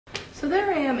So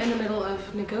there I am in the middle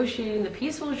of negotiating the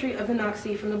peaceful retreat of the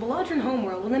Noxie from the Beladrin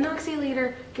homeworld when the Noxie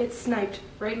leader gets sniped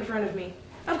right in front of me.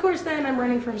 Of course then I'm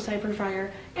running from sniper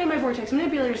fire and my vortex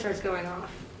manipulator starts going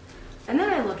off. And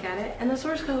then I look at it and the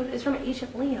source code is from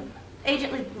Agent Liam.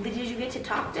 Agent Lee, did you get to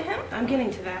talk to him? I'm getting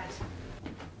to that.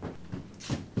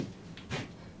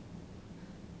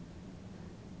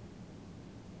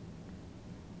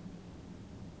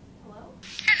 Hello?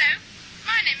 Hello,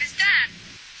 my name is Dan.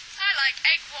 I like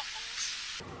egg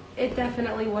waffles. It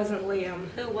definitely wasn't Liam.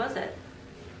 Who was it?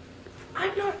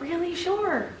 I'm not really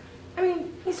sure. I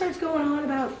mean, he starts going on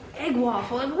about egg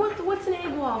waffle. And what's an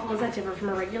egg waffle? Is that different from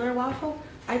a regular waffle?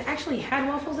 I actually had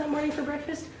waffles that morning for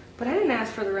breakfast, but I didn't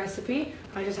ask for the recipe.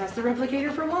 I just asked the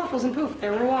replicator for waffles, and poof,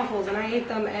 there were waffles, and I ate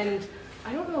them, and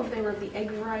I don't know if they were of the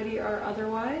egg variety or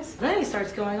otherwise. Then he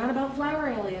starts going on about flower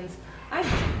aliens.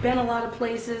 I've been a lot of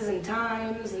places and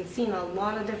times and seen a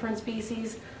lot of different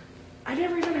species. I've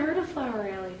never even heard of flower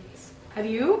aliens. Have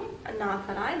you? Not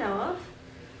that I know of.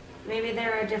 Maybe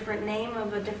they're a different name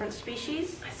of a different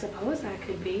species? I suppose that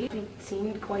could be. He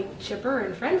seemed quite chipper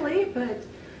and friendly, but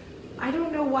I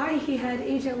don't know why he had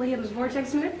Agent Liam's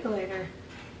vortex manipulator.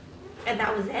 And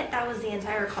that was it? That was the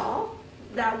entire call?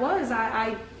 That was.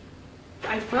 I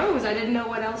froze. I didn't know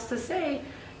what else to say.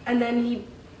 And then he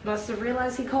must have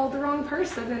realized he called the wrong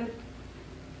person and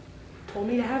told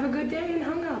me to have a good day and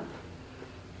hung up.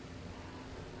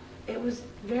 It was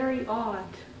very odd.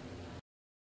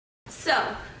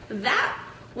 So, that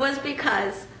was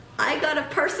because I got a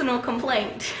personal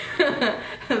complaint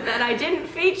that I didn't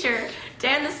feature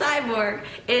Dan the Cyborg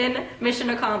in Mission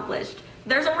Accomplished.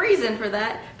 There's a reason for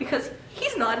that, because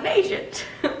he's not an agent.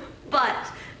 But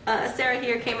Sarah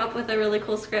here came up with a really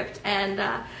cool script, and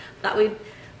thought we'd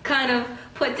kind of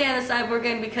put Dan the Cyborg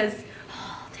in because,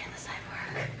 oh, Dan the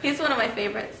Cyborg. He's one of my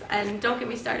favorites, and don't get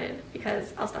me started,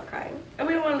 because I'll start crying. And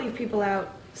we don't want to leave people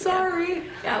out. Sorry.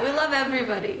 Yeah, we love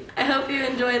everybody. I hope you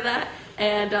enjoy that,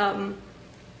 and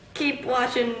keep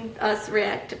watching us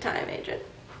react to Time Agent.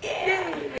 Yay!